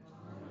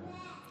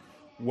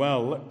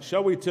Well,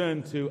 shall we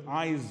turn to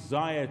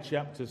Isaiah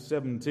chapter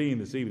 17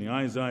 this evening?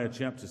 Isaiah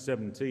chapter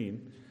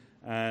 17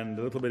 and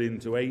a little bit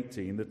into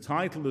 18. The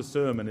title of the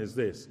sermon is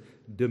this: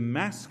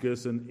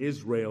 Damascus and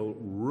Israel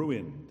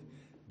Ruined.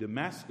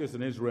 Damascus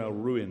and Israel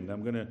Ruined.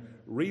 I'm going to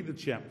read the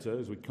chapter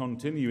as we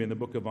continue in the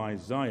book of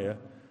Isaiah.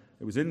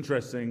 It was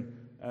interesting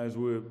as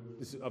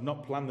I've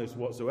not planned this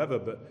whatsoever,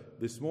 but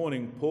this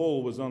morning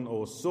Saul was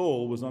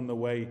on the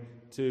way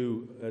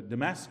to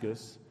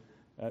Damascus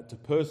to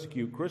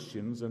persecute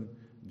Christians, and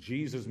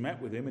Jesus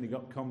met with him and he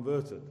got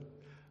converted.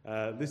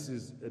 This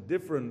is a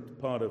different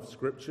part of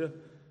Scripture.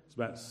 It's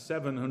about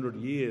 700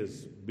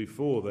 years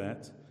before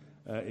that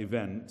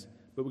event.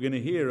 But we're going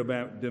to hear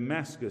about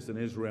Damascus and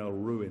Israel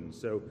ruined.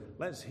 So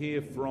let's hear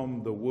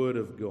from the Word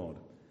of God.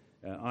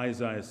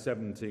 Isaiah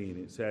 17,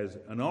 it says,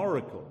 "An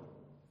oracle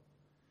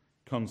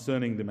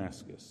concerning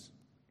Damascus.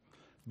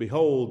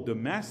 Behold,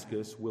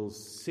 Damascus will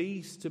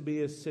cease to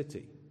be a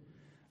city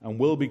and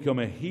will become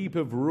a heap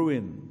of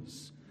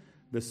ruins.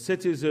 The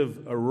cities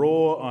of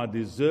Aroer are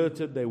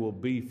deserted, they will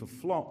be for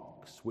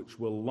flocks, which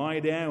will lie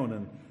down,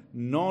 and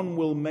none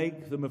will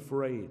make them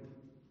afraid.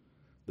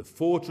 The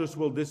fortress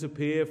will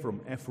disappear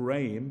from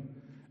Ephraim,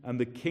 and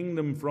the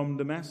kingdom from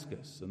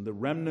Damascus, and the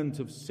remnant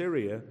of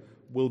Syria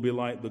will be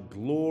like the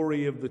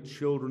glory of the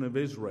children of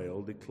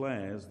Israel,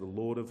 declares the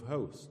Lord of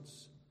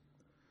hosts.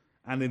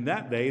 And in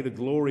that day the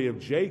glory of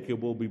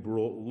Jacob will be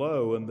brought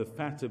low, and the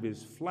fat of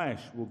his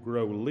flesh will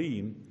grow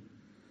lean.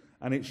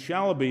 And it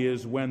shall be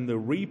as when the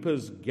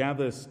reapers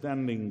gather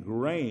standing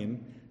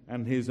grain,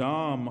 and his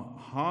arm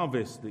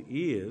harvests the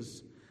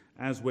ears,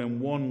 as when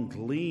one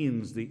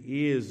gleans the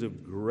ears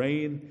of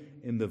grain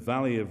in the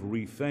valley of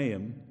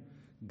Rephaim.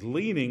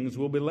 Gleanings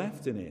will be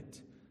left in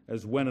it,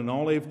 as when an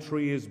olive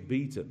tree is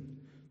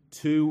beaten,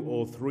 2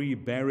 or 3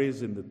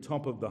 berries in the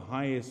top of the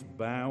highest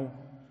bough,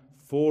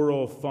 4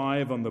 or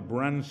 5 on the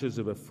branches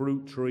of a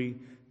fruit tree,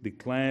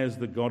 declares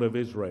the God of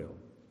Israel.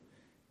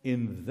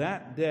 In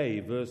that day,"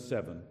 verse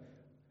 7,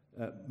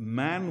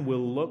 "man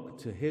will look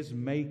to his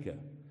Maker,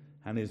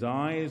 and his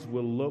eyes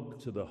will look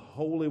to the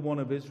Holy One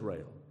of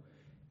Israel.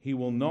 He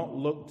will not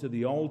look to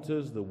the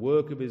altars, the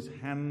work of his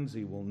hands.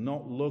 He will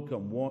not look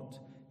on what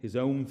his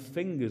own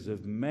fingers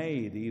have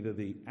made, either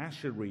the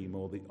asherim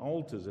or the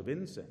altars of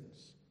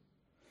incense.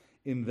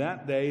 In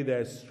that day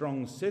their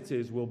strong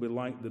cities will be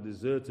like the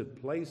deserted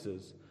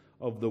places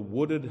of the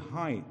wooded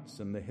heights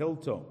and the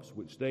hilltops,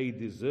 which they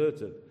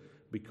deserted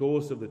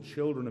because of the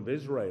children of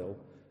Israel,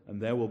 and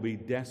there will be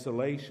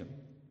desolation.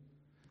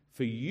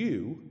 For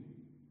you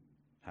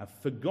have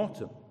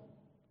forgotten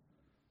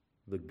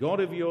the God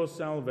of your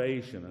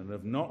salvation, and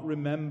have not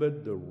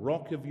remembered the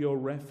rock of your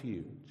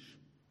refuge.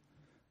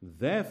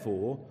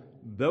 Therefore,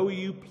 though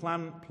you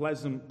plant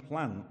pleasant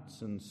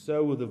plants, and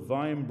sow the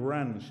vine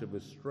branch of a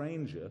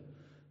stranger,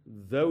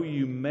 though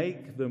you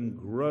make them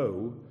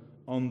grow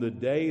on the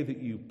day that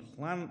you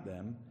plant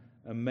them,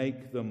 and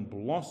make them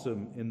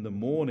blossom in the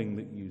morning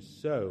that you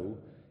sow,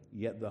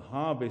 yet the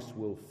harvest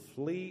will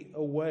flee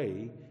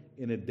away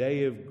in a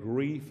day of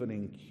grief and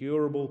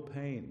incurable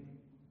pain.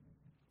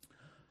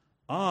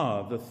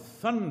 Ah, the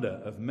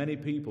thunder of many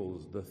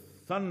peoples, the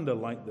thunder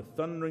like the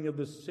thundering of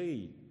the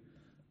sea.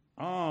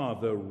 Ah,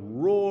 the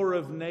roar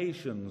of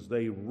nations,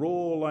 they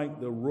roar like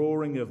the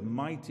roaring of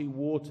mighty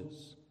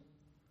waters.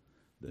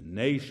 The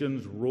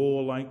nations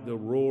roar like the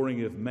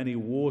roaring of many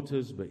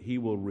waters, but he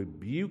will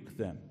rebuke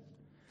them,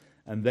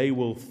 and they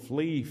will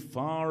flee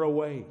far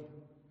away.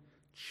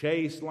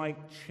 Chase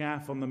like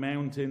chaff on the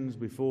mountains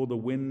before the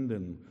wind,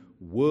 and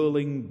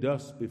whirling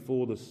dust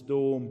before the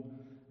storm.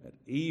 At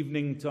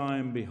evening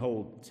time,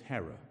 behold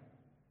terror.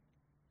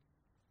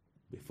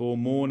 Before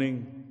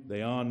morning,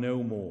 they are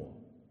no more.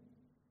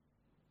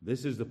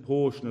 This is the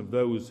portion of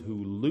those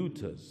who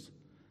loot us,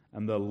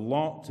 and the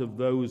lot of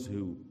those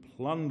who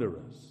plunder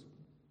us.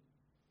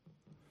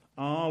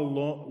 Our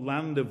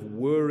land of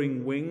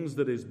whirring wings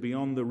that is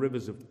beyond the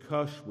rivers of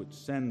Cush, which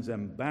sends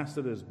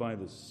ambassadors by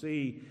the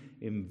sea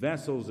in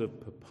vessels of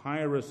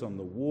papyrus on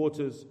the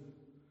waters.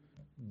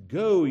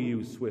 Go,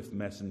 you swift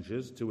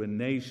messengers, to a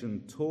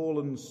nation tall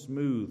and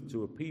smooth,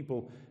 to a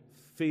people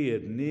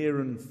feared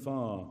near and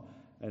far,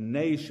 a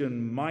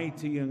nation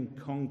mighty and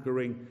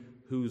conquering,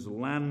 whose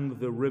land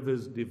the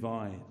rivers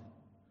divide.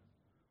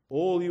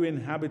 All you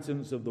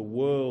inhabitants of the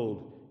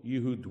world,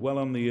 you who dwell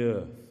on the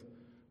earth,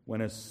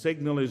 when a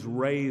signal is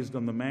raised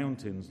on the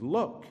mountains,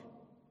 look.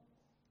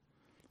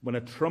 When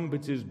a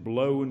trumpet is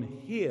blown,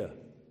 hear.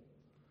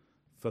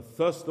 For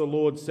thus the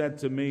Lord said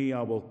to me,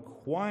 I will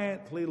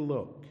quietly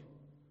look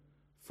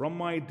from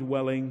my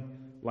dwelling,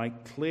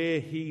 like clear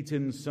heat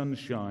in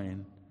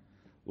sunshine,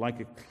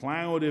 like a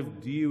cloud of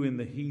dew in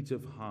the heat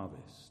of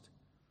harvest.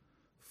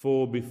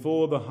 For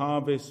before the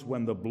harvest,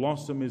 when the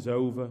blossom is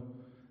over,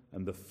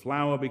 and the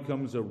flower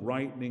becomes a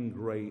ripening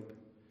grape,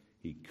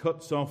 he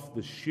cuts off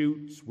the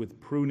shoots with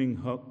pruning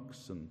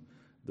hooks, and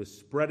the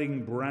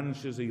spreading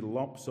branches he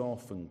lops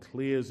off and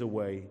clears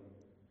away.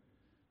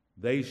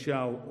 They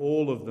shall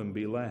all of them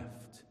be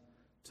left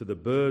to the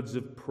birds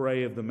of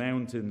prey of the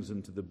mountains,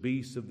 and to the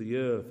beasts of the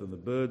earth, and the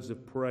birds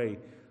of prey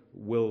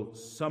will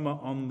summer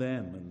on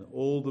them, and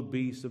all the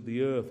beasts of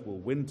the earth will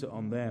winter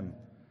on them.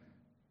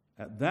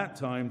 At that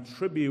time,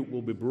 tribute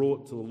will be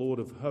brought to the Lord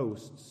of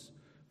hosts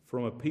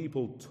from a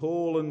people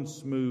tall and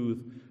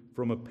smooth,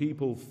 from a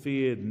people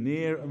feared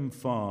near and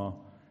far,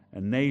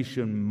 a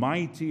nation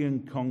mighty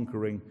and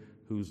conquering,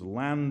 whose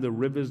land the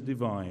rivers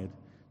divide,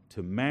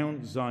 to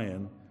Mount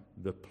Zion,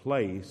 the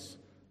place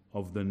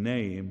of the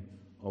name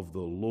of the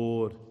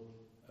Lord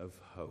of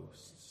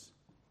hosts.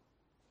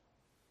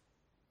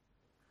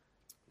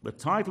 The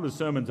title of the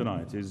sermon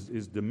tonight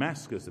is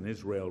Damascus and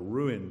Israel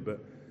Ruined,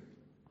 but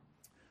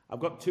I've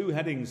got two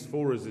headings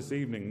for us this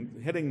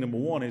evening. Heading number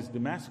one is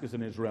Damascus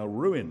and Israel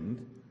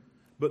Ruined,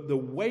 but the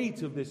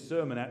weight of this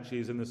sermon actually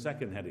is in the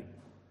second heading.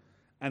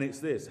 And it's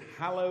this: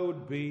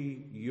 hallowed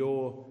be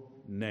your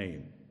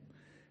name.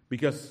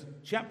 Because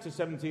chapter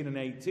 17 and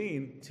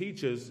 18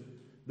 teach us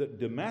that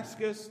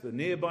Damascus, the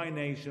nearby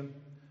nation,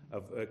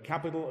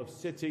 capital of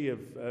Syria,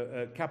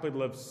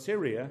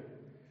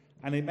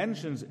 and it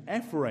mentions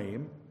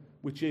Ephraim,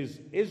 which is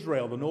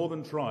Israel, the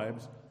northern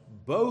tribes.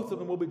 Both of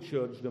them will be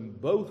judged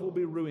and both will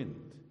be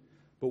ruined.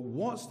 But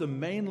what's the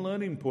main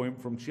learning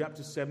point from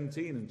chapter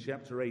 17 and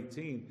chapter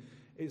 18?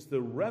 It's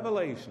the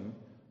revelation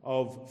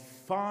of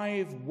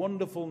 5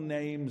 wonderful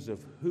names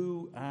of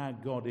who our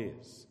God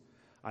is.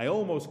 I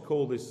almost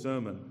called this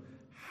sermon,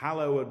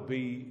 Hallowed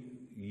Be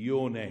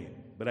Your Name.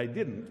 But I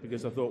didn't,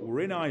 because I thought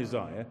we're in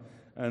Isaiah,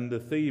 and the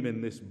theme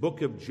in this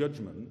book of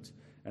judgment,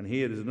 and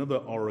here there's another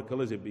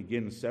oracle as it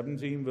begins,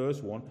 17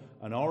 verse 1,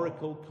 an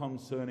oracle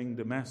concerning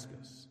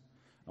Damascus.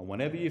 And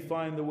whenever you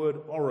find the word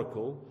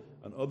oracle,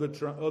 and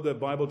other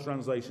Bible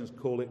translations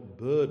call it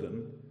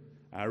burden,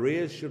 our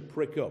ears should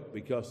prick up,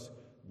 because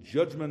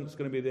judgment's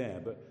going to be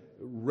there. But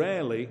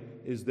rarely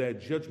is there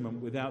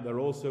judgment without there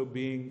also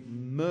being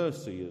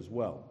mercy as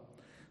well.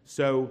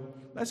 So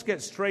let's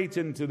get straight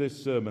into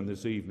this sermon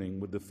this evening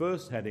with the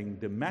first heading,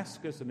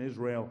 Damascus and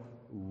Israel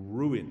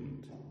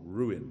Ruined.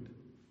 Ruined.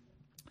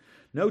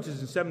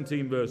 Notice in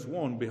 17 verse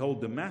 1,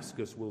 behold,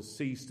 Damascus will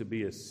cease to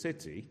be a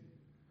city.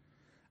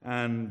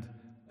 And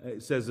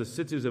it says the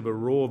cities of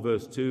Aroer,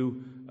 verse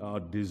 2, are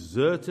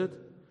deserted.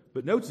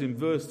 But notice in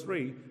verse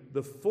 3,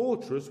 the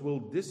fortress will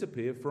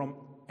disappear from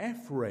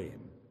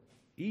Ephraim.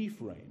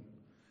 Ephraim.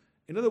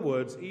 In other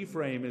words,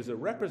 Ephraim is a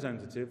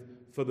representative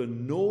for the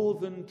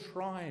northern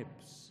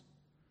tribes.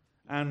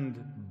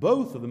 And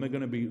both of them are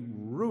going to be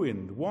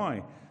ruined.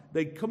 Why?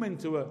 They come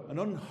into an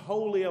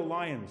unholy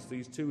alliance,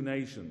 these two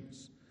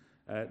nations,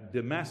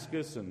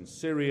 Damascus and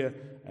Syria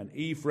and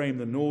Ephraim,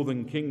 the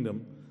northern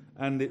kingdom.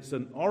 And it's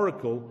an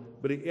oracle,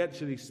 but it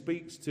actually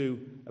speaks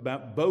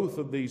about both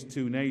of these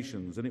two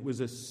nations. And it was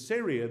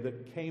Assyria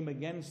that came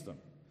against them,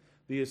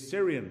 the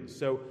Assyrians.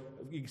 So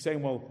you're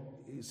saying, well,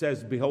 it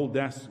says, behold,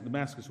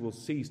 Damascus will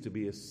cease to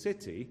be a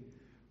city.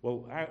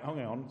 Well,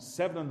 hang on,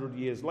 700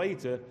 years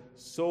later,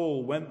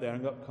 Saul went there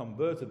and got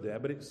converted there.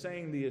 But it's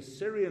saying the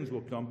Assyrians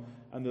will come,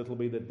 and it'll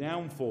be the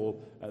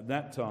downfall at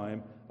that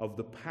time of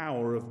the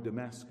power of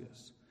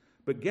Damascus.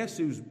 But guess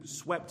who's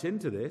swept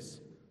into this?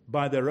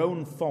 By their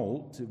own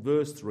fault,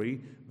 verse 3,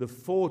 the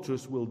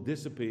fortress will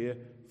disappear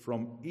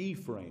from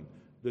Ephraim.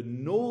 The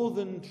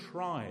northern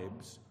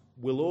tribes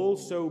will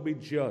also be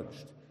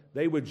judged.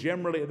 They were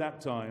generally at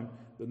that time,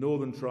 the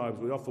northern tribes,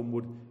 we often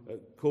would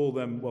call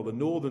them, the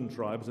northern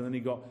tribes, and then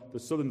you got the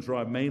southern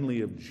tribe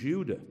mainly of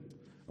Judah.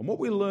 And what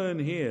we learn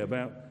here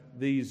about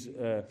these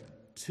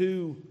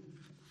two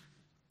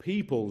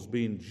peoples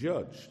being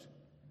judged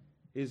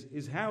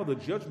is how the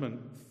judgment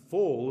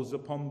falls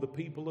upon the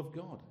people of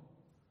God.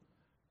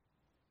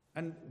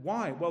 And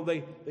why? Well,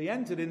 they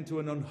entered into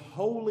an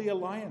unholy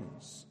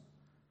alliance.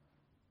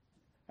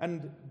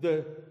 And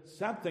the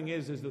sad thing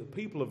is that the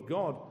people of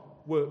God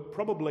were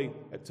probably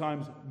at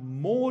times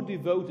more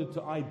devoted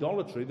to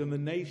idolatry than the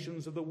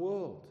nations of the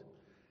world.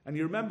 And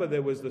you remember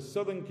there was the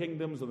southern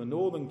kingdoms and the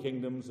northern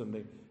kingdoms, and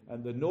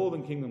the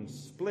northern kingdoms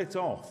split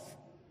off.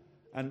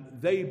 And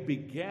they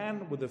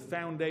began with the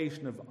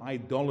foundation of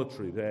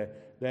idolatry.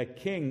 Their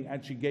king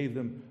actually gave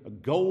them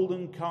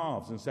golden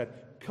calves and said,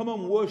 come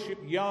and worship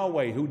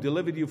Yahweh who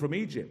delivered you from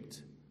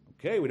Egypt.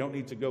 Okay, we don't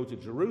need to go to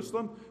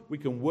Jerusalem. We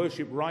can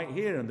worship right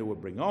here. And they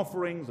would bring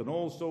offerings and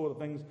all sorts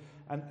of things.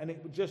 And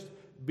it just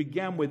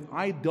began with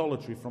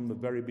idolatry from the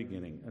very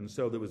beginning. And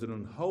so there was an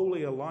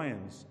unholy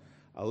alliance,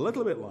 a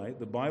little bit like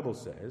the Bible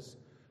says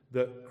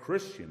that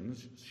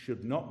Christians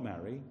should not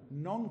marry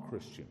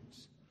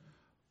non-Christians.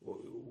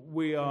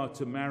 We are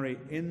to marry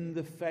in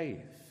the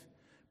faith.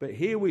 But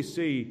here we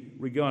see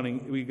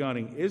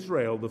regarding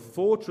Israel, the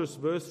fortress,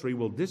 verse 3,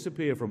 will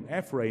disappear from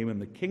Ephraim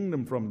and the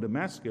kingdom from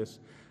Damascus,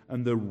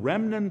 and the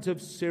remnant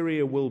of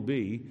Syria will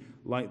be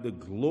like the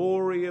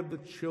glory of the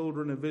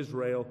children of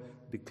Israel,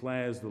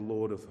 declares the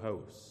Lord of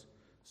hosts.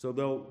 So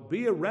there'll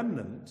be a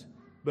remnant,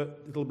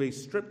 but it'll be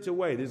stripped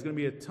away. There's going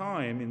to be a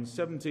time in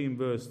 17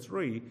 verse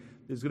 3,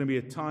 there's going to be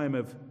a time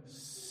of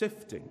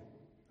sifting.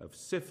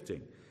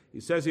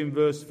 It says in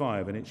verse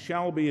 5, and it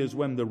shall be as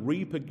when the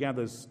reaper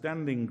gathers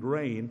standing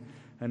grain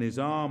and his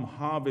arm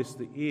harvests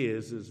the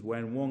ears, as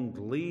when one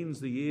gleans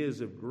the ears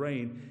of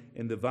grain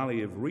in the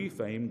valley of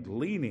Rephaim,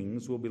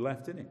 gleanings will be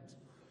left in it.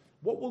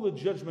 What will the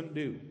judgment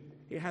do?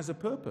 It has a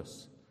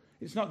purpose.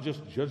 It's not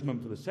just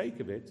judgment for the sake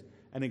of it.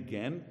 And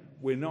again,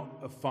 we're not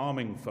a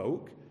farming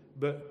folk,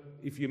 but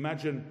if you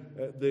imagine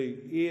the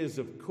ears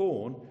of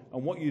corn,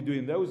 and what you do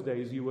in those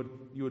days, you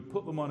would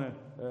put them on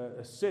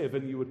a sieve,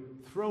 and you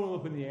would throw them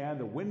up in the air, and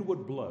the wind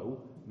would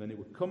blow, and then it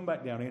would come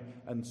back down here,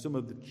 and some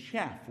of the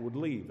chaff would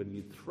leave, and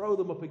you'd throw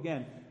them up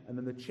again, and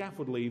then the chaff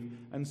would leave.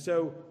 And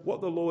so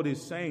what the Lord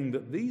is saying,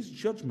 that these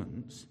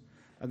judgments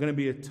are going to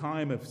be a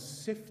time of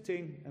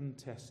sifting and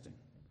testing.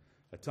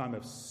 A time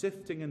of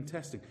sifting and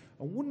testing.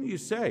 And wouldn't you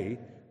say,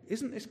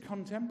 isn't this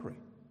contemporary?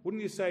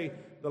 Wouldn't you say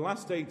the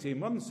last 18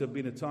 months have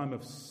been a time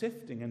of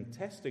sifting and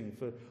testing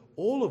for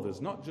all of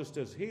us, not just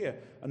us here,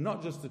 and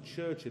not just the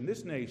church in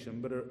this nation,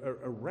 but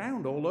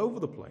around all over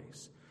the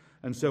place.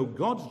 And so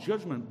God's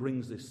judgment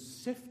brings this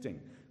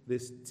sifting,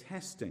 this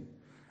testing.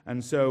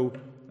 And so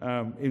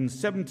in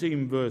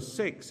 17 verse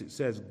 6, it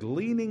says,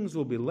 gleanings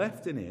will be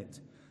left in it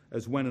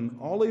as when an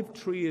olive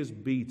tree is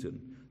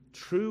beaten,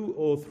 2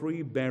 or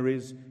 3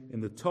 berries in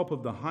the top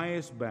of the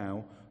highest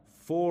bough,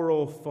 4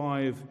 or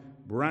 5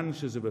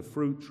 branches of a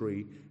fruit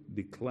tree,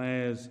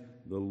 declares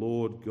the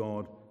Lord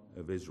God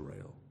of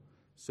Israel.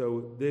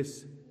 So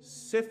this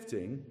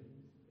sifting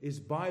is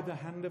by the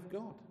hand of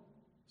God.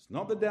 It's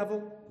not the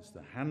devil, it's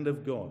the hand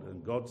of God.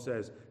 And God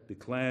says,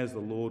 declares the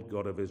Lord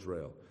God of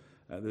Israel.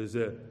 There's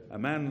a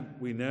man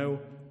we know,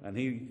 and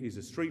he's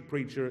a street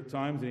preacher at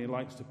times, and he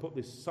likes to put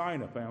this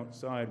sign up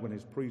outside when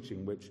he's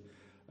preaching, which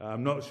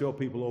I'm not sure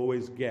people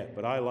always get,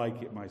 but I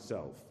like it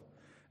myself.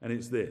 And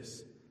it's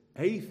this: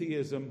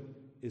 atheism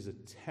is a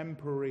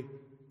temporary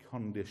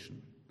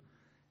condition.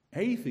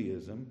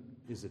 Atheism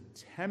is a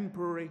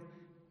temporary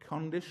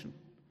condition.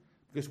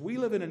 Because we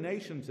live in a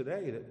nation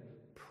today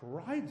that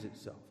prides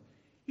itself.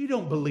 You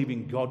don't believe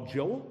in God,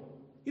 Joel.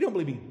 You don't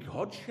believe in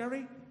God,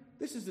 Sherry.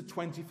 This is the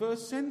 21st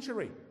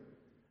century.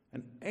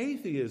 And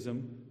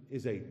atheism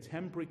is a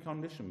temporary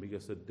condition,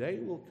 because the day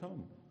will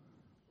come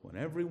when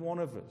every one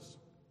of us,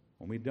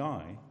 when we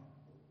die,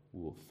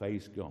 we will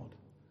face God.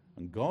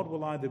 And God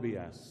will either be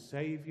our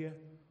Savior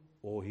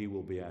or he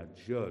will be our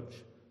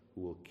judge,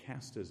 who will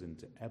cast us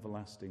into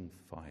everlasting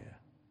fire.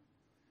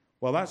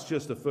 Well, that's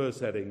just the first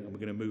heading, and we're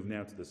going to move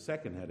now to the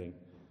second heading.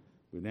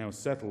 We've now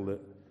settled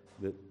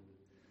that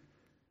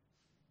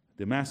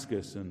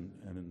Damascus and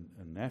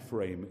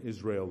Ephraim,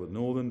 Israel, the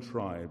northern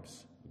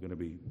tribes, are going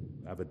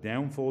to have a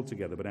downfall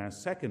together. But our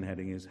second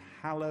heading is,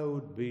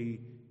 hallowed be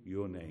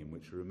your name,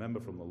 which you remember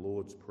from the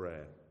Lord's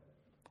Prayer.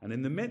 And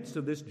in the midst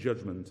of this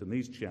judgment and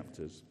these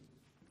chapters,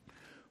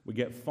 we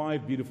get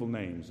 5 beautiful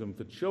names. And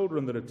for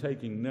children that are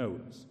taking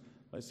notes,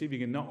 let's see if you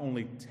can not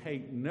only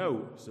take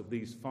notes of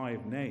these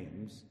 5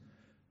 names,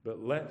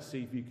 but let's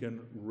see if you can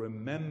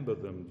remember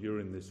them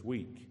during this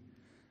week.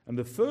 And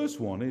the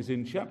first one is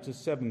in chapter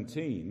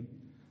 17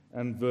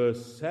 and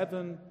verse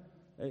 7.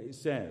 It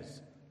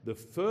says, the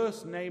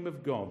first name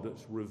of God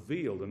that's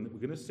revealed, and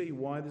we're going to see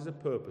why there's a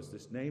purpose.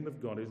 This name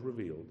of God is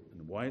revealed,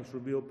 and why it's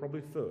revealed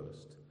probably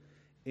first.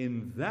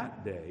 In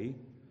that day,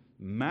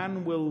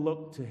 man will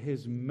look to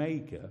his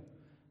Maker,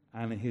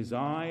 and his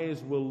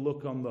eyes will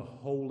look on the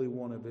Holy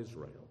One of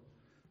Israel.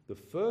 The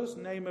first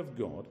name of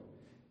God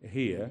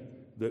here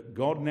that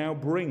God now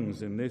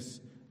brings in this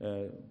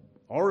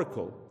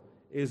oracle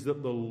is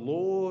that the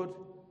Lord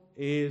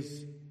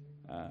is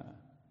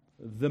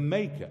the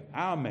Maker,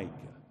 our Maker.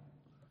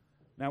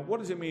 Now, what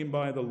does it mean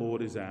by the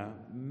Lord is our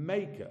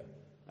Maker?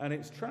 And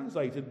it's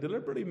translated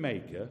deliberately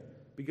Maker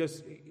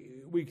because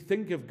we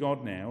think of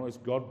God now as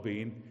God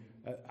being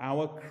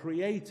our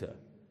Creator.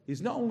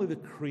 He's not only the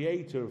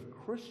Creator of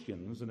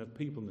Christians and of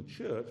people in the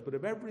church, but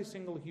of every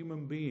single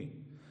human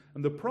being.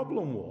 And the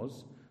problem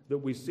was that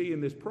we see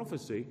in this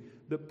prophecy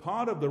that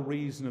part of the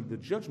reason of the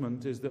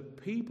judgment is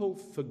that people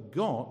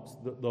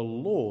forgot that the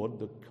Lord,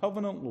 the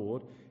covenant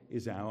Lord,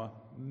 is our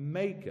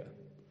Maker.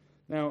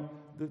 Now,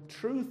 the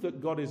truth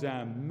that God is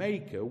our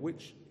Maker,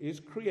 which is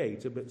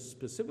Creator, but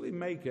specifically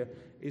Maker,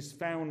 is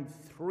found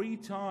 3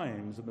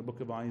 times in the book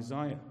of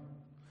Isaiah.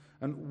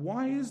 And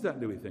why is that,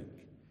 do we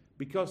think?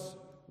 Because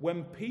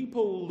when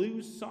people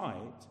lose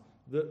sight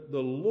that the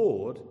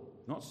Lord,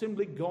 not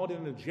simply God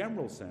in a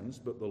general sense,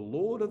 but the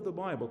Lord of the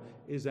Bible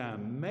is our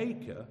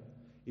Maker,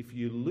 if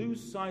you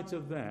lose sight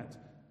of that,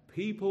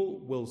 people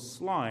will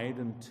slide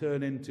and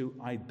turn into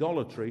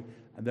idolatry,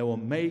 and they will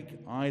make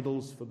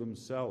idols for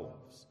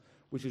themselves,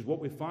 which is what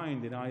we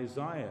find in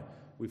Isaiah.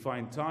 We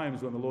find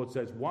times when the Lord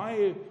says,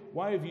 why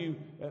have you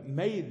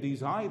made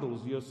these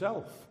idols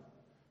yourself?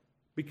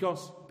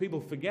 Because people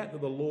forget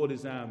that the Lord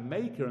is our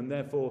Maker, and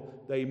therefore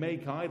they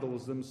make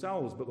idols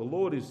themselves. But the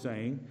Lord is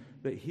saying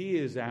that he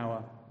is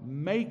our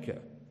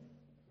Maker.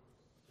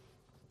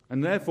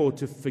 And therefore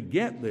to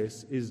forget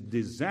this is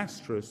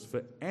disastrous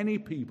for any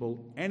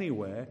people,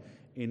 anywhere,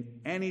 in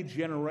any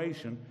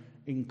generation,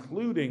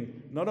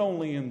 including not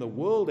only in the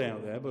world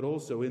out there, but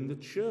also in the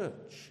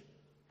church.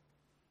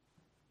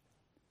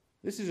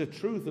 This is a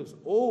truth that's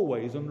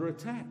always under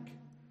attack.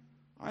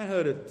 I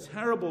heard a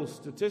terrible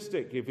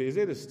statistic, is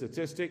it a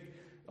statistic,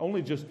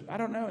 only just, I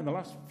don't know, in the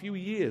last few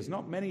years,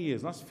 not many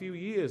years, last few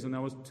years, and I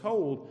was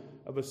told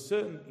of a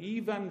certain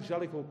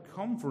evangelical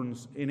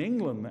conference in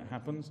England that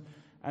happens,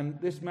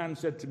 and this man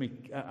said to me,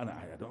 and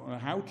I don't know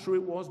how true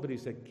it was, but he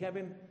said,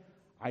 Kevin,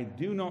 I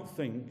do not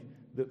think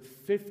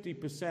that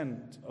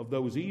 50% of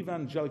those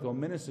evangelical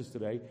ministers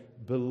today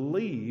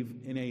believe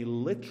in a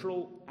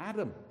literal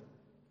Adam.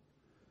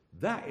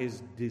 That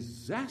is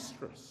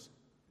disastrous.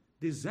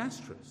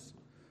 Disastrous.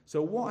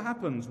 So what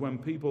happens when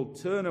people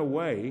turn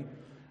away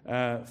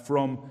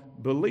from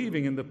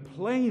believing in the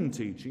plain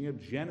teaching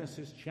of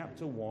Genesis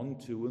chapter 1,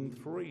 2,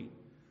 and 3?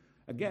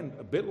 Again,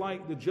 a bit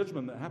like the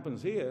judgment that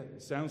happens here,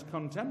 it sounds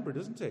contemporary,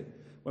 doesn't it?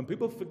 When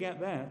people forget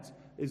that,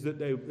 is that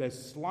they're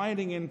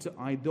sliding into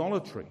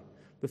idolatry.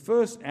 The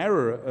first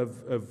error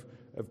of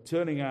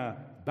turning our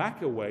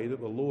back away that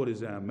the Lord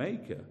is our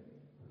maker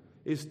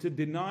is to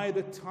deny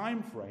the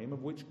time frame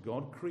of which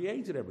God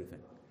created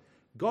everything.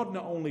 God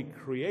not only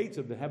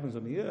created the heavens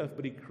and the earth,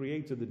 but he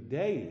created the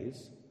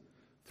days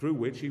through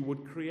which he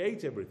would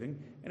create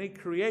everything, and he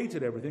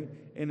created everything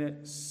in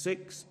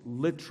 6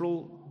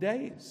 literal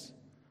days.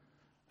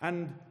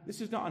 And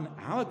this is not an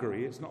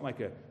allegory, it's not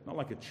like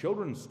a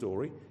children's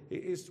story,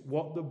 it is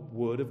what the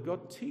Word of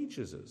God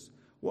teaches us.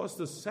 What's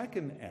the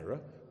second error?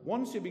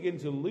 Once you begin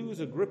to lose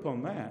a grip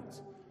on that,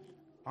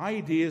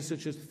 ideas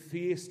such as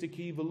theistic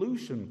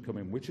evolution come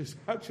in, which is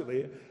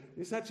actually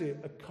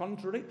a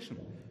contradiction.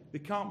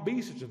 There can't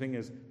be such a thing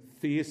as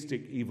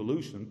theistic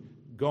evolution,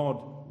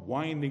 God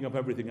winding up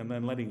everything and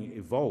then letting it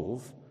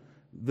evolve.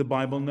 The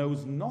Bible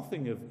knows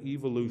nothing of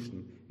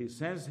evolution. It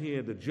says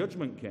here the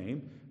judgment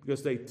came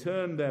because they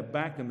turned their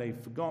back and they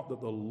forgot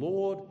that the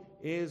Lord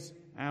is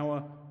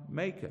our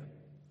maker.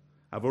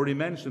 I've already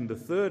mentioned the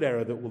third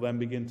error that will then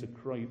begin to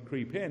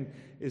creep in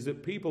is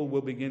that people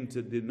will begin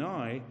to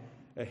deny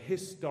a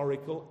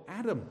historical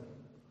Adam.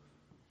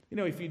 You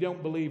know, if you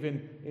don't believe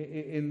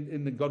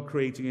in the God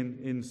creating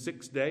in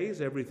 6 days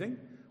everything,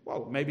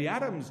 well, maybe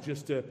Adam's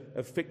just a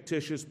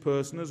fictitious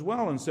person as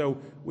well. And so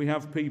we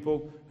have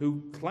people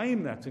who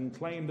claim that and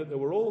claim that there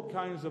were all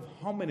kinds of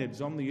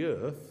hominids on the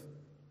earth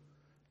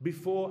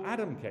before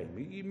Adam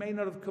came. You may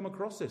not have come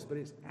across this, but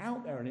it's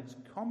out there and it's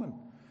common.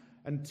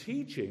 And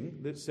teaching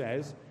that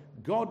says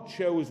God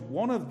chose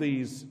one of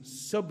these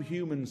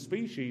subhuman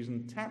species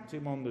and tapped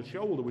him on the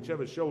shoulder,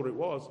 whichever shoulder it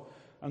was,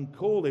 and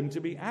called him to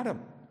be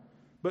Adam.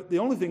 But the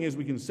only thing is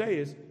we can say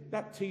is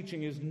that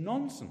teaching is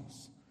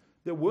nonsense.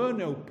 There were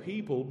no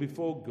people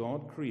before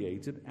God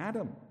created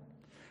Adam.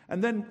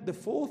 And then the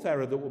fourth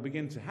error that will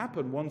begin to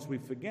happen once we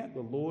forget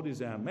the Lord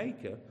is our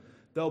maker,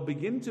 there'll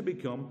begin to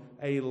become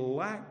a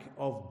lack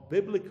of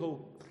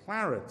biblical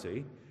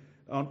clarity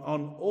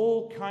on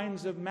all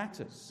kinds of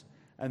matters.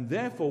 And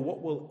therefore,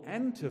 what will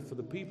enter for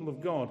the people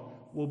of God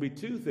will be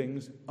two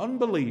things.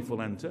 Unbelief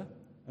will enter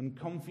and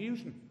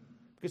confusion.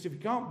 Because if you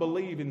can't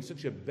believe in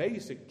such a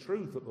basic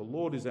truth that the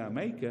Lord is our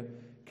maker,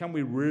 can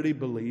we really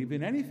believe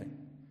in anything?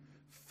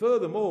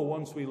 Furthermore,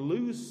 once we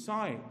lose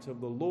sight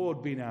of the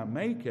Lord being our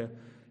maker,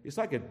 it's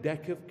like a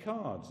deck of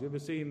cards. You ever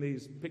seen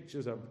these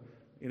pictures of,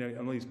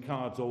 and these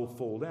cards all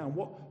fall down?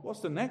 What's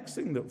the next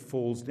thing that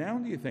falls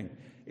down, do you think?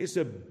 It's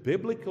a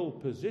biblical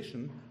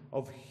position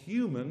of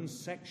human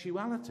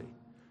sexuality.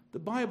 The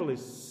Bible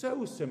is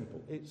so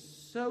simple, it's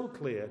so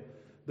clear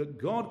that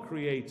God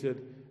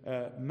created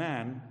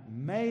man,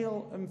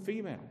 male and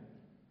female.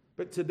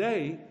 But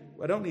today,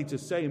 I don't need to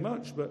say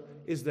much, but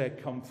is there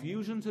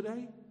confusion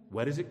today?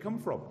 Where does it come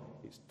from?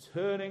 It's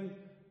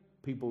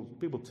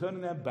people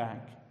turning their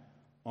back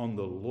on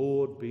the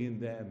Lord being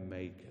their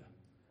maker.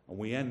 And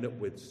we end up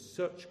with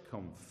such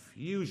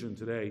confusion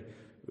today,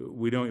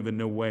 we don't even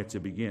know where to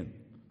begin.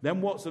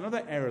 Then what's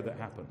another error that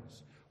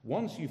happens?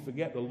 Once you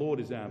forget the Lord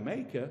is our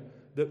maker,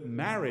 that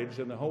marriage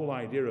and the whole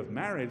idea of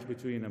marriage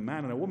between a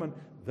man and a woman,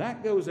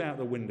 that goes out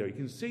the window. You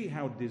can see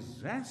how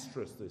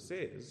disastrous this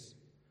is,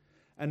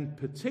 and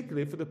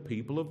particularly for the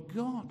people of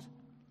God.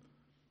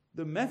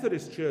 The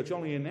Methodist Church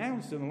only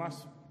announced in the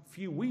last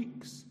few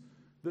weeks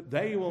that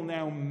they will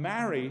now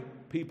marry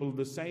people of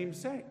the same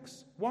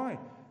sex. Why?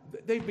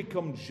 They've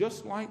become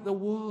just like the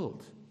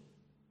world.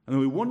 And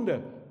we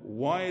wonder,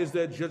 why is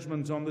there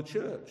judgment on the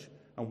church?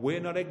 And we're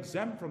not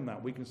exempt from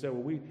that. We can say,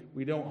 well,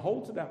 we don't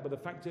hold to that. But the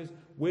fact is,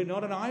 we're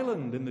not an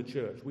island in the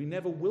church. We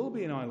never will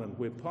be an island.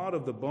 We're part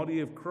of the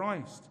body of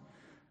Christ.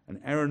 And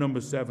error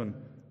number 7,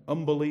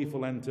 unbelief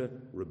will enter,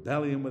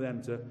 rebellion will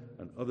enter,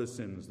 and other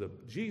sins.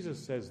 Jesus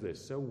says this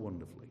so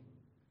wonderfully.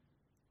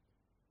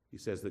 He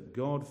says that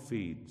God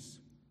feeds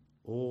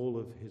all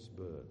of his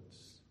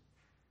birds.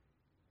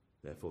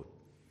 Therefore,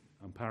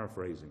 I'm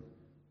paraphrasing,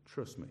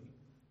 trust me.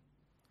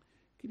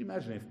 Can you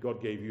imagine if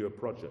God gave you a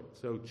project?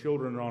 So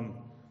children are on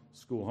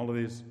school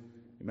holidays.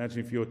 Imagine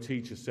if your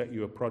teacher set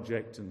you a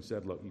project and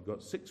said, look, you've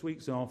got 6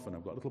 weeks off and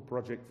I've got a little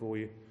project for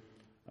you.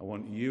 I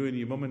want you and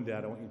your mum and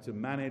dad, I want you to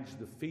manage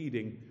the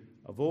feeding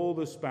of all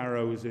the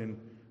sparrows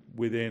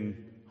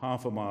within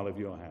half a mile of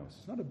your house.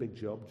 It's not a big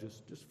job,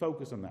 just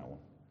focus on that one.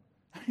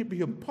 It'd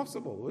be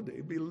impossible, wouldn't it?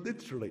 It'd be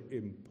literally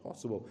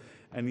impossible.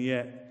 And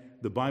yet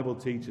the Bible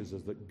teaches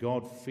us that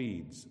God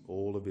feeds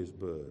all of his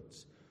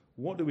birds.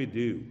 What do we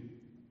do?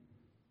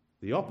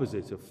 The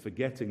opposite of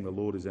forgetting the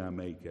Lord is our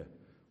maker.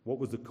 What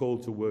was the call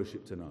to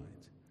worship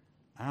tonight?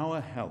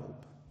 Our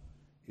help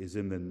is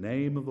in the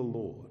name of the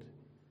Lord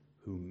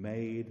who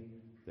made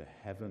the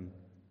heaven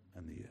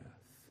and the earth.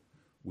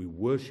 We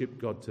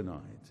worship God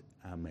tonight,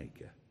 our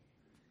maker.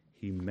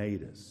 He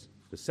made us.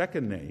 The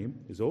second name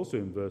is also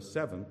in verse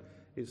 7.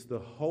 It's the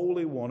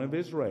Holy One of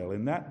Israel.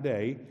 In that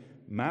day,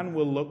 man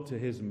will look to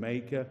his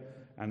maker,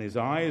 and his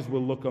eyes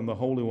will look on the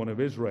Holy One of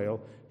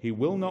Israel. He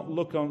will not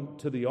look on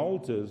to the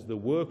altars, the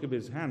work of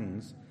his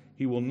hands.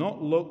 He will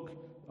not look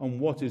on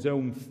what his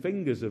own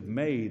fingers have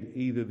made,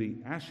 either the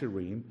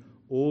Asherim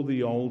or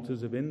the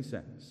altars of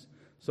incense.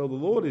 So the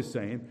Lord is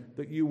saying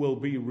that you will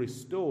be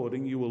restored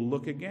and you will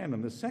look again.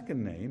 And the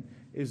second name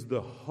is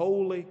the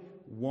Holy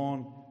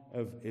One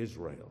of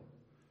Israel.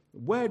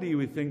 Where do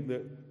you think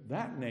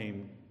that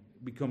name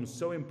becomes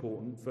so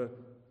important for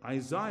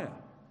Isaiah?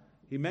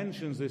 He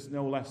mentions this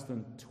no less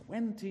than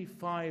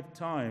 25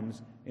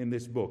 times in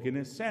this book. In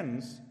a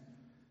sense,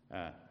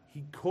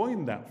 he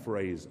coined that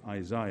phrase,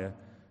 Isaiah,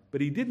 but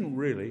he didn't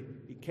really.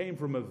 It came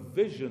from a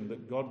vision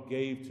that God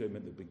gave to him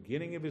at the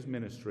beginning of his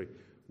ministry,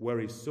 where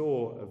he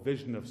saw a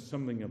vision of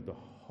something of the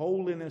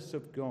holiness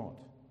of God.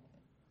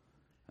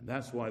 And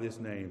that's why this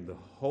name, the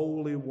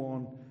Holy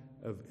One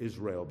of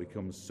Israel,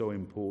 becomes so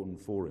important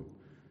for him.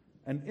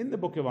 And in the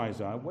book of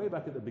Isaiah, way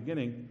back at the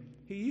beginning,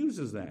 he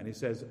uses that, and he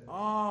says,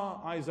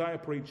 Isaiah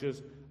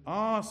preaches,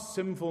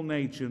 sinful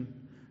nation,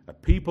 a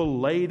people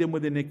laden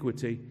with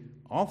iniquity,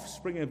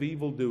 offspring of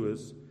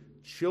evildoers,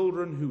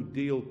 children who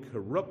deal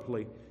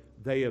corruptly,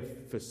 they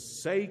have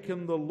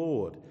forsaken the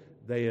Lord,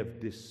 they have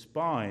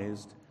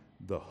despised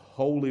the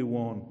Holy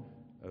One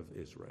of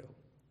Israel.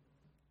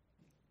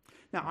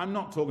 Now, I'm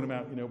not talking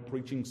about,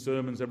 preaching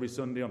sermons every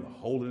Sunday on the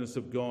holiness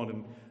of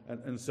God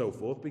and so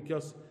forth,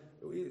 because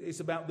it's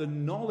about the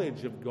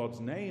knowledge of God's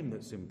name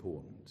that's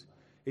important.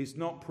 It's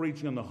not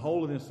preaching on the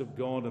holiness of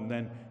God and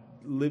then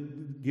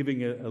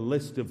giving a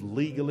list of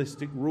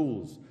legalistic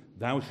rules.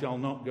 Thou shalt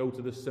not go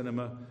to the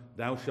cinema.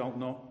 Thou shalt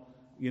not,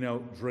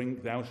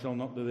 drink. Thou shalt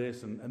not do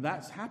this. And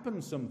that's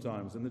happened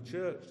sometimes in the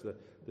church,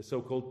 the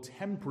so-called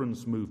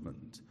temperance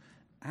movement,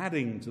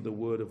 adding to the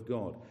Word of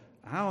God.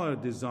 Our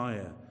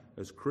desire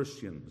as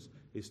Christians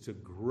is to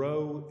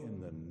grow in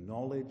the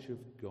knowledge of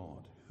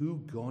God,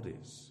 who God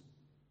is.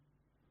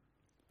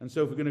 And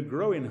so if we're going to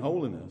grow in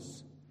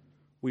holiness,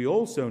 we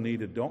also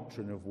need a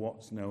doctrine of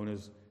what's known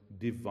as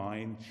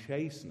divine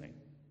chastening.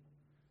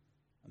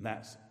 And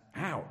that's,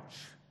 ouch.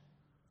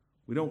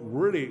 We don't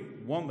really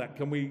want that.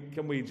 Can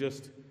we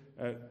just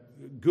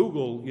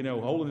Google,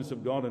 holiness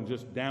of God and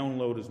just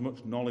download as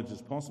much knowledge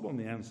as possible? And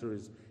the answer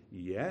is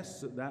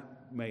yes, that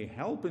may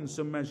help in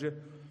some measure.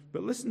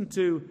 But listen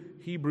to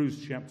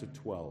Hebrews chapter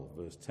 12,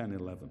 verse 10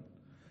 and 11.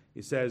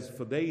 It says,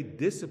 for they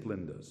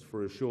disciplined us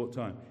for a short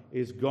time.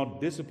 Is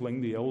God disciplining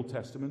the Old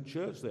Testament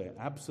church there?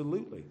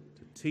 Absolutely.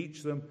 To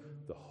teach them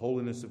the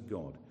holiness of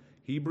God.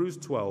 Hebrews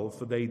 12,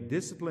 for they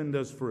disciplined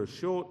us for a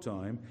short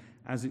time,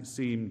 as it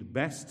seemed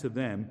best to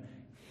them.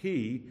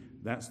 He,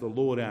 that's the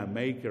Lord our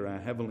Maker, our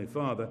Heavenly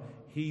Father,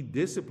 He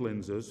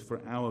disciplines us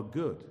for our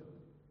good.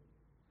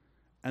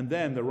 And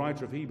then the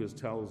writer of Hebrews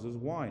tells us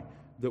why.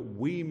 That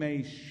we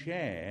may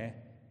share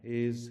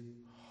His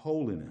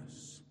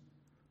holiness.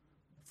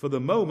 For the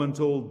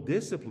moment, all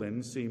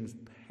discipline seems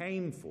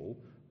painful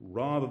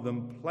rather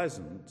than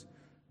pleasant,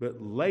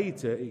 but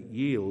later it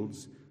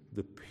yields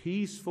the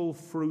peaceful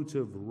fruit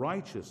of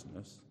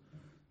righteousness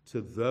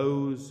to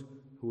those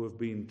who have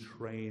been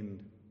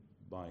trained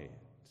by it.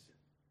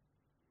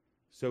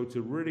 So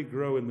to really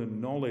grow in the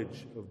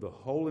knowledge of the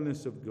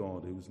holiness of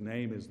God, whose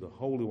name is the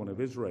Holy One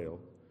of Israel,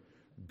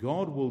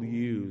 God will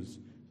use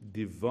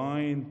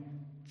divine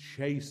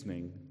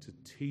chastening to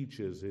teach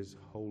us His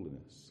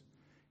holiness.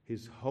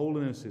 His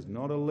holiness is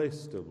not a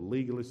list of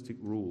legalistic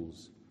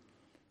rules.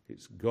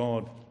 It's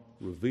God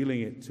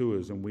revealing it to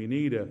us. And we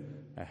need a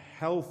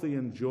healthy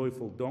and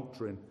joyful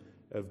doctrine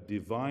of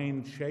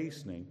divine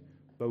chastening,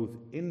 both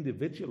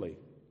individually,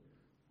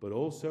 but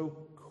also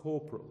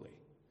corporately.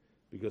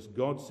 Because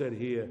God said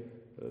here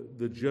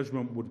the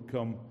judgment would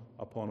come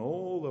upon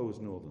all those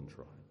northern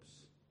tribes.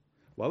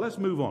 Well, let's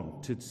move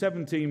on to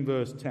 17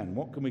 verse 10.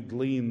 What can we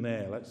glean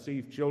there? Let's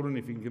see, children,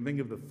 if you can think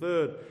of the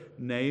third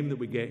name that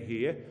we get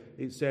here.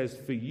 It says,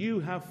 for you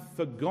have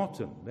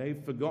forgotten. They've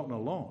forgotten a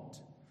lot.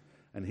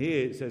 And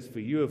here it says, for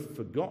you have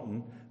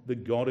forgotten the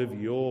God of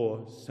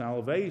your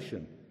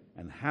salvation,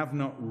 and have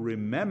not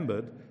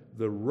remembered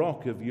the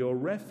rock of your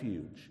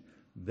refuge.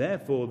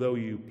 Therefore, though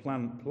you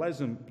plant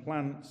pleasant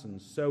plants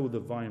and sow the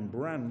vine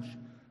branch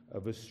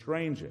of a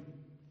stranger.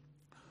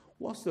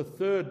 What's the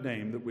third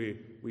name that we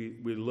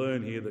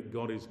learn here that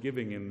God is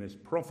giving in this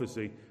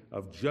prophecy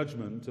of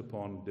judgment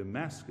upon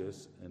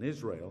Damascus and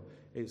Israel?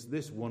 It's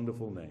this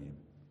wonderful name,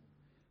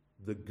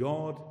 the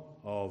God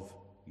of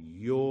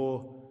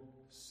your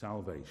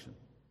salvation.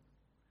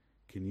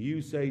 Can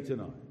you say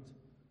tonight,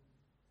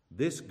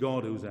 this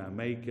God who's our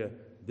Maker,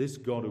 this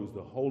God who's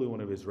the Holy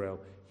One of Israel,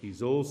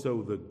 He's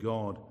also the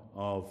God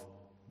of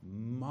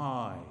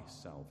my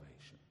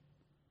salvation.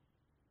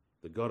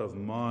 The God of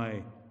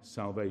my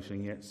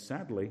salvation. Yet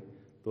sadly,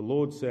 the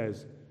Lord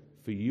says,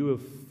 for you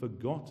have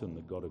forgotten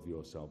the God of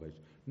your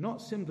salvation.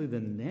 Not simply the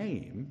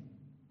name,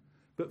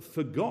 but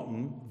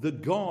forgotten the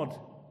God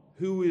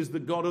who is the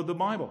God of the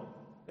Bible.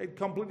 They'd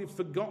completely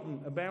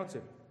forgotten about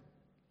him.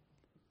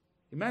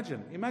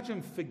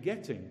 Imagine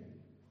forgetting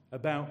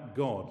about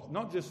God,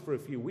 not just for a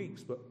few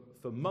weeks, but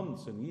for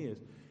months and years.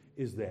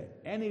 Is there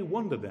any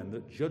wonder then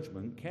that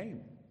judgment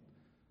came?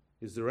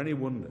 Is there any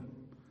wonder?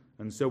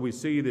 And so we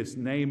see this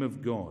name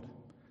of God.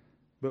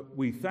 But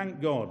we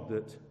thank God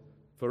that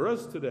for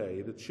us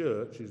today, the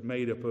church is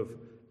made up of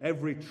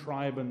every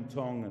tribe and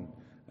tongue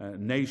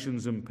and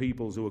nations and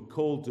peoples who are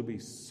called to be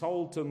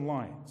salt and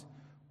light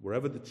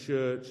wherever the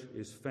church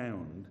is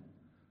found.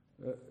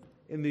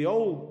 In the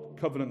old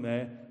covenant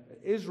there,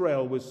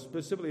 Israel was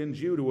specifically, and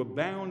Judah were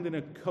bound in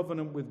a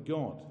covenant with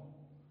God.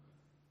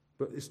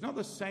 But it's not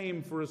the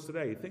same for us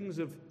today. Things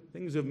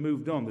have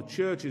moved on. The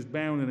church is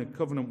bound in a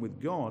covenant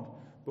with God,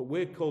 but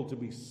we're called to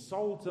be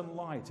salt and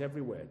light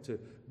everywhere, to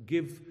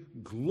give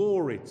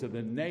glory to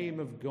the name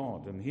of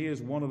God. And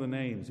here's one of the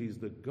names. He's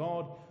the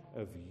God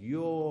of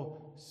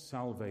your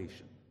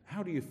salvation.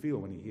 How do you feel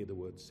when you hear the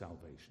word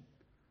salvation?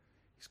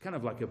 It's kind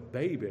of like a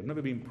baby. I've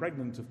never been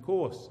pregnant, of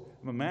course.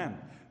 I'm a man.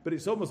 But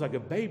it's almost like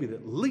a baby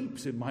that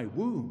leaps in my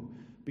womb,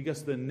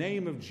 because the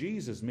name of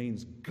Jesus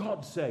means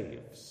God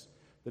saves.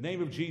 The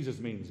name of Jesus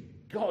means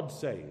God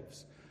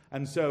saves.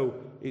 And so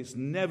it's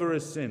never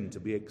a sin to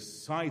be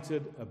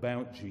excited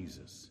about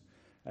Jesus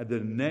at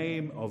the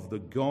name of the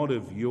God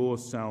of your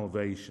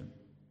salvation.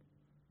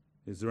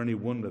 Is there any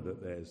wonder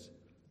that there's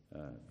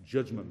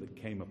judgment that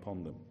came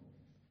upon them?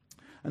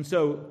 And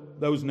so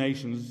those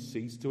nations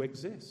cease to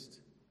exist.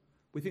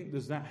 We think,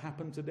 does that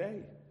happen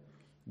today?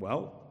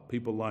 Well,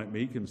 people like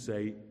me can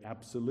say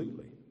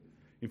absolutely.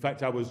 In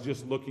fact, I was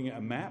just looking at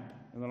a map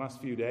in the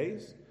last few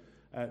days,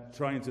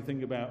 trying to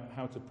think about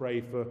how to pray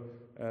for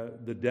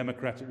the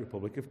Democratic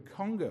Republic of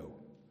Congo.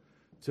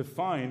 To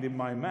find in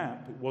my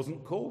map, it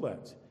wasn't called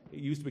that. It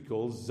used to be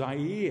called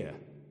Zaire.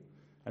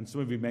 And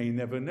some of you may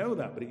never know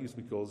that, but it used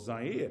to be called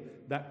Zaire.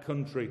 That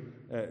country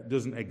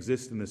doesn't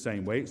exist in the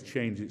same way. It's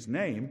changed its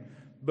name.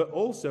 But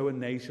also a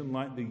nation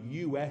like the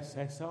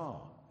USSR.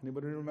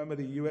 Anybody remember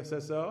the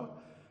USSR?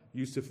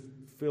 Used to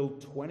fill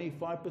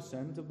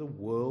 25% of the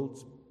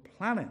world's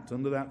planet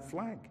under that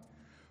flag.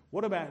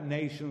 What about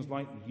nations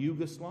like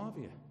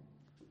Yugoslavia?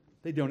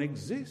 They don't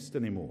exist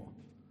anymore.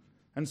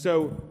 And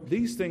so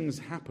these things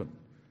happen.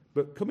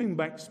 But coming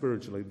back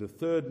spiritually, the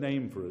third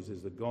name for us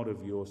is the God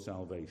of your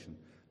salvation.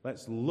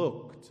 Let's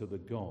look to the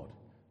God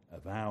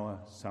of our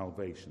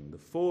salvation. The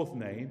fourth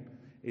name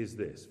is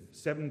this,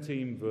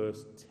 17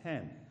 verse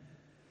 10.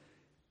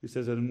 It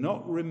says, "I have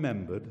not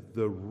remembered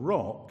the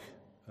rock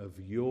of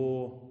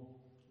your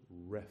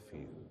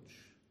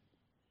refuge."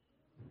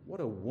 What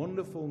a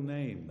wonderful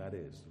name that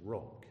is,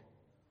 rock.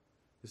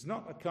 It's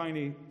not a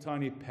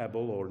tiny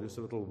pebble or just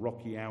a little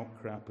rocky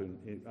outcrop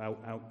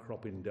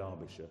in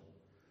Derbyshire.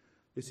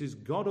 This is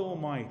God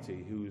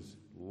Almighty, who's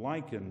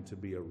likened to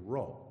be a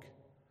rock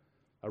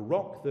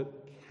that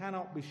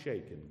cannot be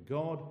shaken.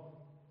 God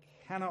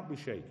cannot be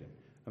shaken.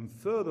 And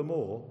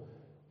furthermore,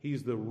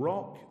 he's the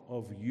rock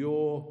of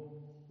your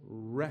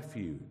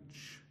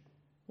refuge.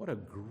 What a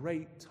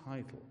great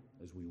title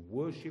as we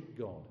worship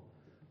God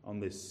on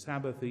this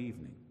Sabbath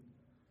evening.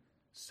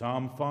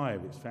 Psalm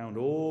 5, it's found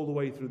all the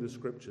way through the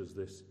scriptures,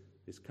 this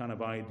kind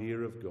of idea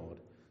of God.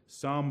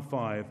 Psalm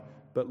 5,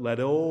 "But let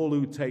all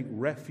who take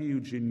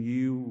refuge in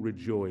you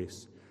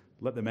rejoice.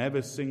 Let them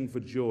ever sing for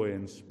joy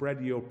and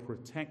spread your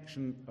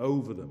protection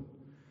over them,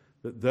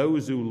 that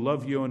those who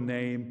love your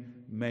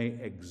name may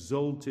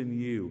exult in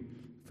you.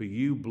 For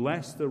you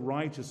bless the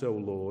righteous, O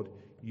Lord.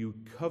 You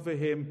cover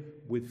him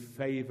with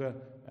favor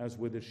as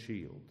with a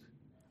shield."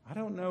 I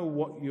don't know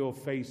what you're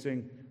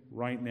facing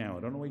right now.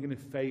 I don't know what you're going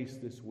to face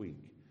this week.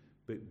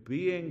 But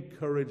be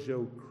encouraged,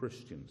 O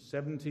Christian.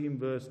 17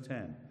 verse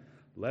 10.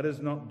 "Let us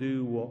not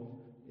do what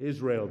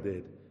Israel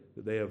did,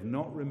 that they have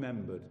not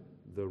remembered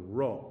the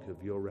rock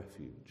of your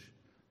refuge."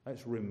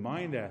 Let's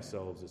remind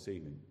ourselves this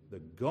evening, the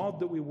God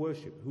that we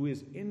worship, who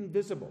is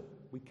invisible.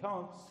 We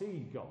can't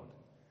see God.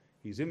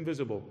 He's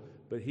invisible,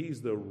 but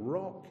he's the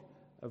rock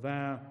of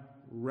our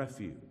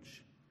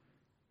refuge.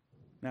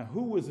 Now,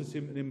 who was this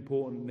an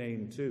important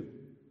name to?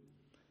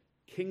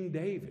 King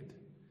David.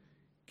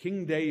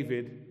 King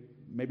David,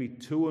 maybe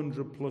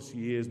 200 plus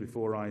years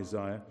before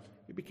Isaiah,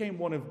 it became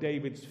one of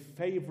David's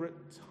favorite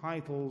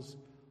titles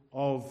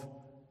of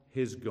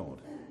his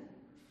God.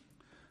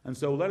 And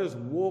so let us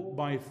walk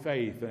by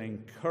faith and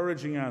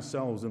encouraging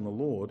ourselves in the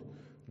Lord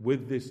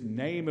with this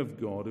name of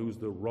God, who is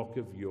the rock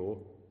of your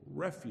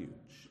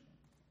refuge.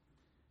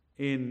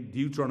 In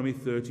Deuteronomy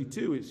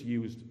 32, it's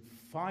used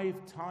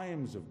 5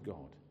 times of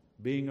God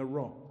being a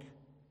rock.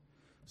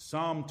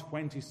 Psalm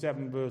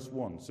 27 verse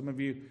 1. Some of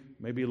you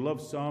maybe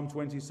love Psalm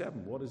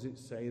 27. What does it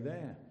say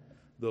there?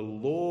 "The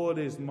Lord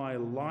is my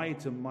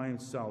light and my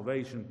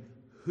salvation.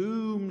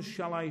 Whom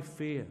shall I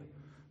fear?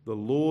 The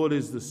Lord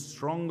is the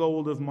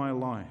stronghold of my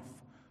life.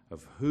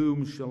 Of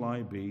whom shall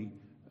I be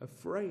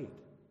afraid?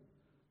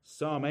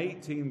 Psalm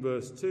 18,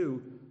 verse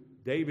 2,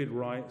 David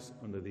writes,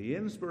 under the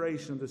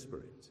inspiration of the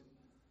Spirit,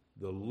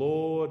 the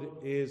Lord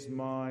is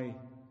my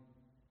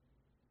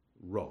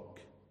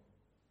rock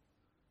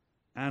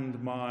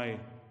and my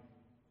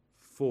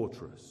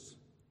fortress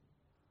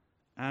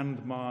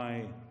and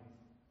my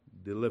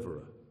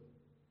deliverer,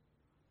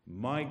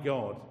 my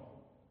God,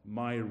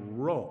 my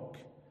rock,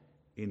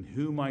 in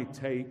whom I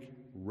take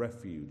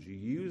refuge. He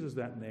uses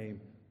that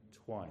name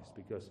twice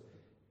because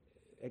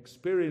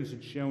experience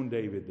had shown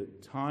David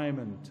that time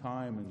and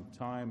time and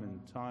time and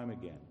time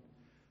again,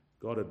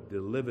 God had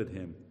delivered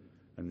him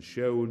and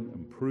shown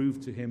and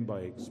proved to him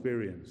by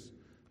experience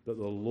that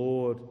the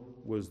Lord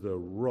was the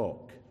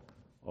rock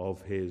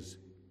of his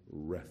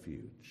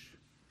refuge.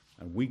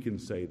 And we can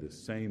say the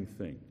same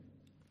thing.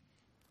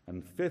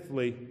 And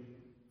fifthly,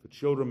 for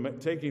children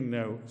taking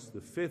notes,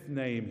 the fifth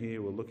name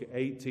here, we'll look at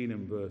 18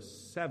 and verse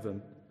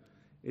 7,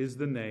 is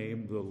the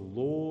name the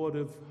Lord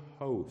of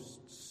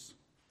Hosts.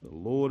 The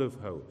Lord of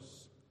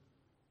Hosts.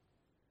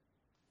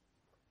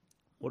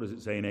 What does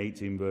it say in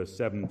 18 verse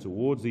 7?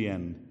 Towards the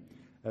end,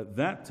 at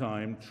that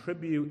time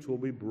tribute will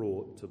be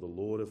brought to the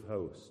Lord of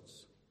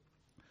Hosts.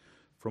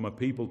 From a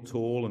people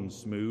tall and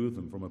smooth,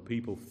 and from a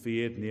people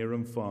feared near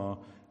and far,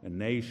 a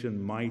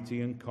nation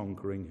mighty and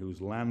conquering,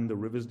 whose land the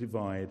rivers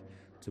divide,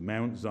 to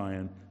Mount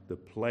Zion, the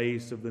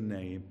place of the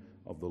name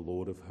of the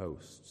Lord of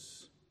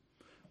Hosts.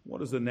 What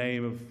does the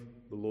name of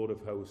the Lord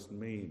of Hosts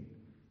mean?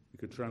 You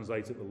could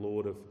translate it the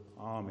Lord of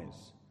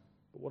Armies.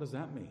 But what does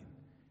that mean?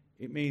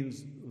 It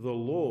means the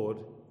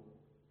Lord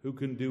who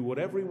can do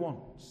whatever he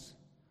wants.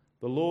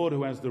 The Lord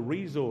who has the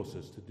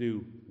resources to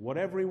do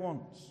whatever he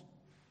wants.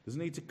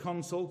 Doesn't need to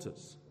consult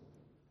us.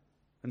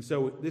 And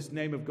so this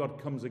name of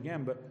God comes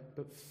again,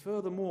 but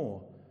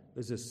furthermore,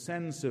 there's a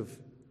sense of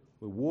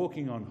we're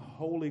walking on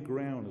holy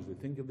ground as we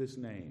think of this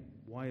name.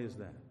 Why is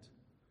that?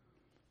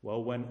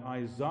 Well, when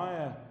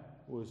Isaiah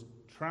was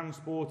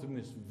transported in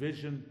this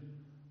vision,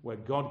 where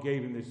God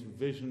gave him this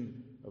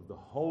vision of the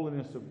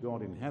holiness of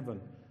God in heaven,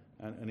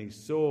 and he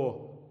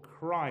saw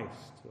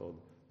Christ, or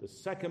the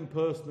second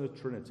person of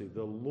the Trinity,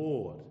 the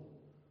Lord,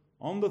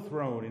 on the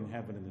throne in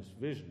heaven in this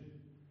vision.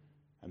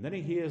 And then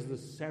he hears the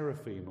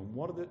seraphim, and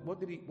what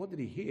did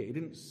he hear? He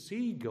didn't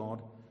see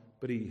God,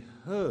 but he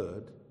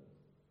heard,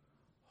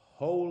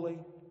 holy,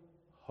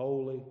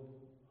 holy,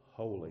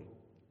 holy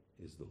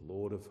is the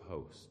Lord of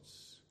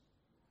hosts.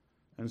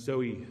 And so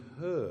he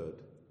heard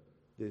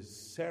this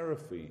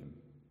seraphim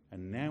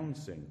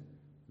announcing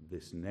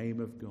this name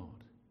of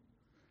God.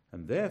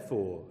 And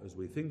therefore, as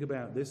we think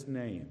about this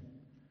name,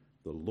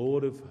 the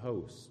Lord of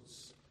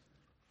hosts,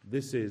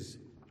 this is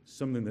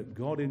something that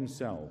God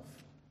himself,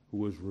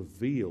 who has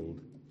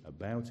revealed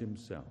about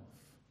himself.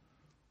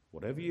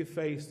 Whatever you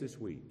face this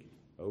week,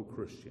 O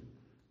Christian,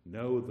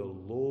 know the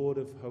Lord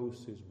of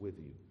hosts is with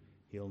you.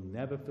 He'll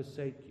never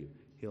forsake you.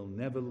 He'll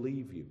never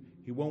leave you.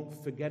 He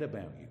won't forget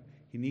about you.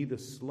 He neither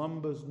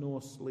slumbers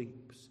nor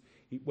sleeps.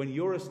 When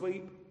you're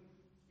asleep,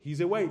 he's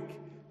awake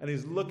and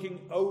is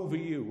looking over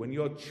you. When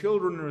your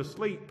children are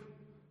asleep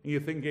and you're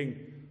thinking,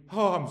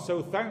 oh, I'm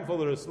so thankful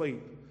they're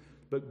asleep.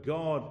 But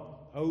God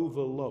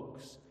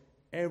overlooks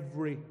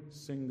every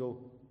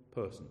single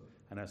person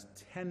and has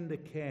tender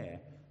care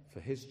for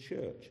his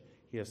church.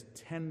 He has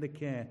tender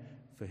care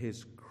for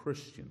his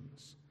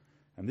Christians.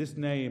 And this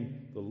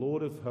name, the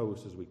Lord of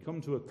Hosts, as we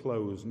come to a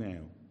close now,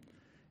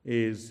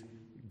 is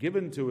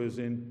given to us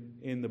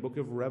in the book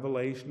of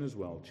Revelation as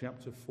well,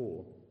 chapter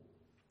 4.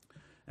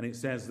 And it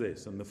says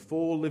this, and the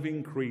four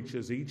living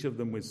creatures, each of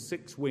them with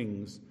 6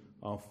 wings,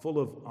 are full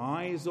of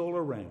eyes all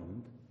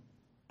around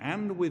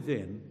and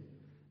within,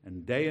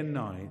 and day and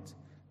night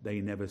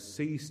they never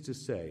cease to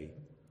say,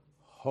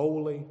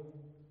 holy,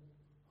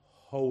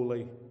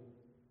 holy,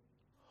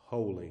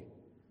 holy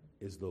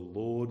is the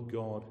Lord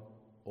God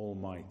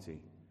Almighty,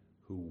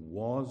 who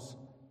was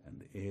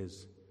and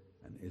is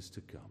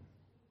to come.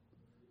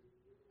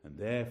 And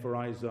there for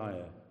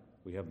Isaiah,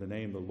 we have the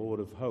name the Lord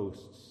of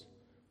Hosts.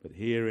 But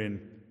here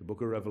in the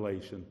book of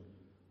Revelation,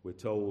 we're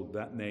told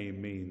that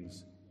name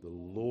means the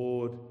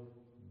Lord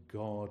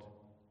God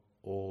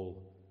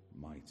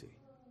Almighty.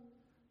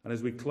 And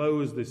as we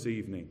close this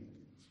evening,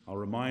 I'll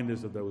remind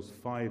us of those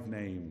 5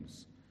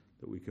 names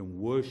that we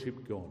can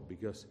worship God.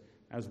 Because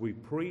as we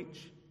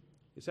preach,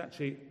 it's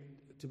actually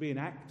to be an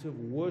act of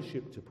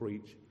worship to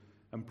preach.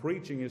 And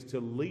preaching is to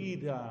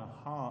lead our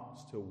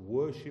hearts to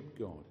worship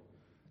God.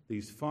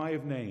 These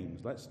 5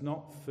 names, let's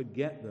not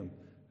forget them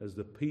as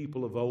the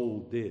people of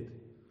old did.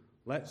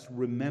 Let's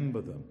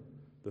remember them.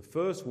 The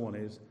first one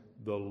is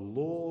the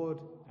Lord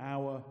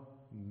our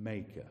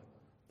Maker.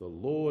 The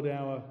Lord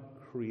our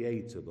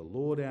Creator. The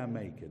Lord our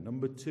Maker.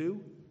 Number 2,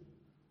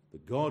 the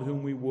God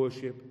whom we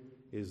worship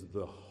is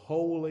the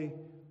Holy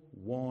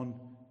One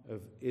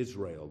of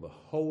Israel. The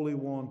Holy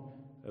One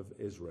of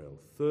Israel.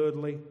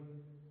 Thirdly,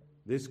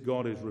 this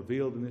God is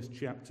revealed in this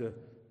chapter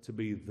to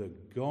be the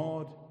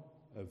God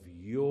of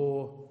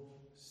your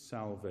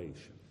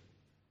salvation.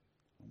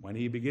 When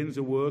he begins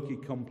a work, he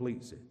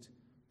completes it.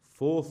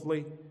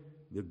 Fourthly,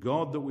 the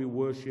God that we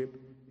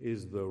worship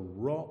is the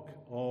rock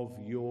of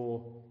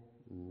your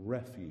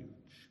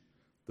refuge.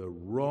 The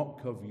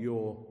rock of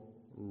your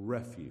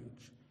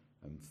refuge.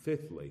 And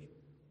fifthly,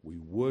 we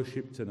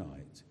worship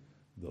tonight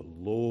the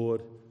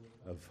Lord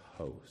of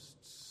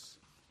hosts.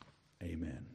 Amen.